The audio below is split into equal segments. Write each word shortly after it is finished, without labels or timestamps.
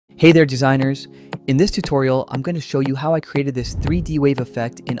Hey there designers! In this tutorial, I'm going to show you how I created this 3D wave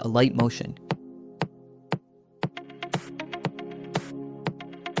effect in Alight Motion.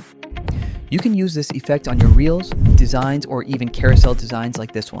 You can use this effect on your reels, designs, or even carousel designs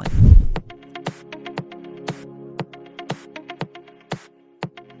like this one.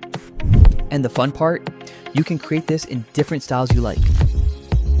 And the fun part, you can create this in different styles you like.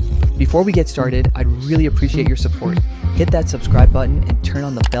 Before we get started, I'd really appreciate your support. Hit that subscribe button and turn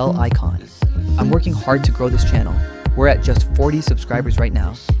on the bell icon. I'm working hard to grow this channel. We're at just 40 subscribers right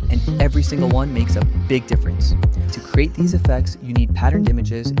now, and every single one makes a big difference. To create these effects, you need patterned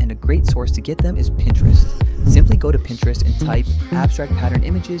images, and a great source to get them is Pinterest. Simply go to Pinterest and type Abstract Pattern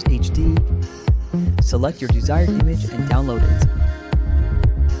Images HD, select your desired image and download it.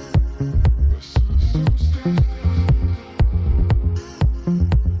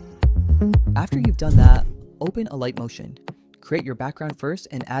 After you've done that, open Alight Motion. Create your background first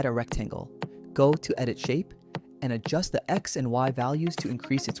and add a rectangle. Go to Edit Shape and adjust the X and Y values to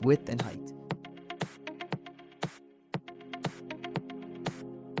increase its width and height.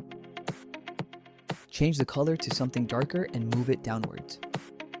 Change the color to something darker and move it downwards.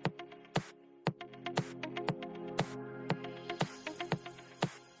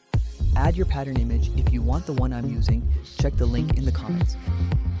 Add your pattern image. If you want the one I'm using, check the link in the comments.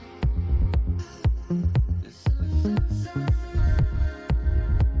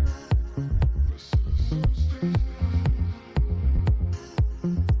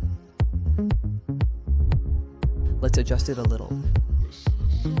 Let's adjust it a little.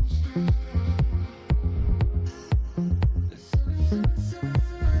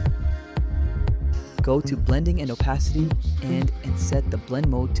 Go to Blending and Opacity and set the blend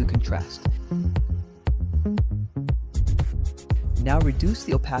mode to contrast. Now reduce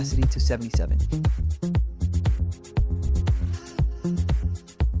the opacity to 77.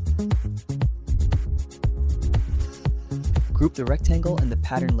 Group the rectangle and the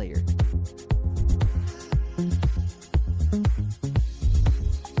pattern layer.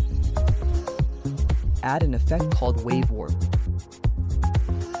 Add an effect called Wave Warp.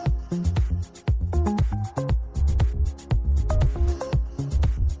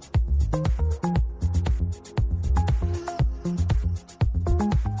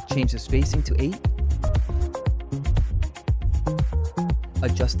 Change the spacing to 8.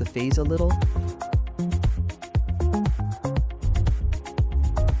 Adjust the phase a little.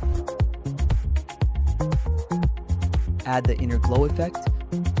 Add the inner glow effect.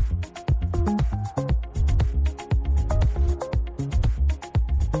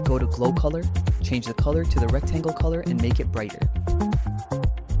 Go to Glow Color, change the color to the rectangle color and make it brighter.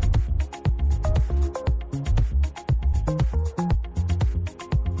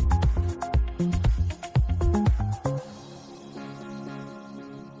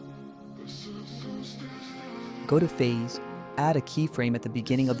 Go to Phase, add a keyframe at the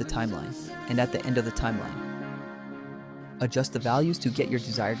beginning of the timeline and at the end of the timeline. Adjust the values to get your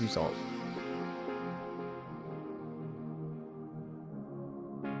desired result.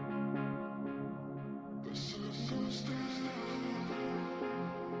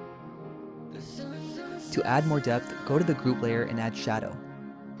 To add more depth, go to the group layer and add shadow.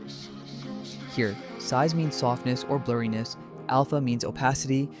 Here, size means softness or blurriness, alpha means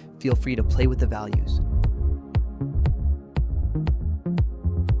opacity. Feel free to play with the values.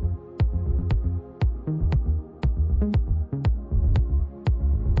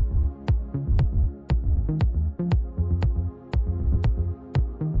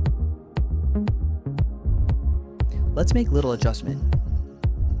 Let's make little adjustment.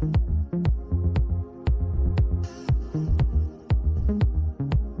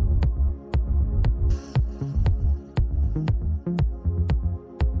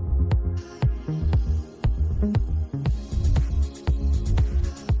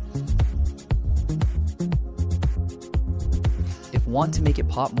 If want to make it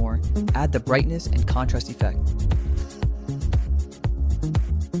pop more, add the brightness and contrast effect.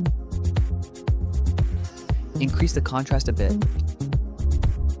 Increase the contrast a bit.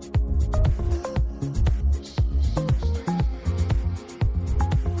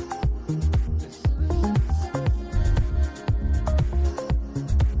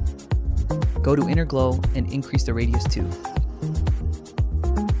 Go to Inner Glow and increase the radius too.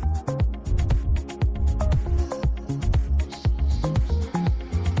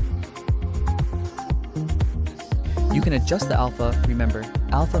 You can adjust the alpha. Remember,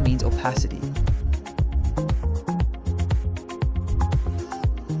 alpha means opacity.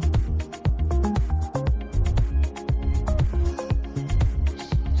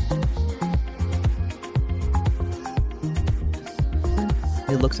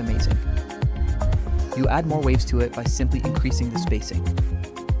 looks amazing. You add more waves to it by simply increasing the spacing.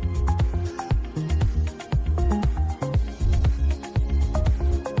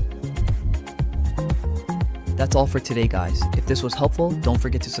 That's all for today, guys. If this was helpful, don't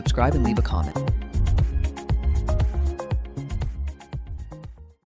forget to subscribe and leave a comment.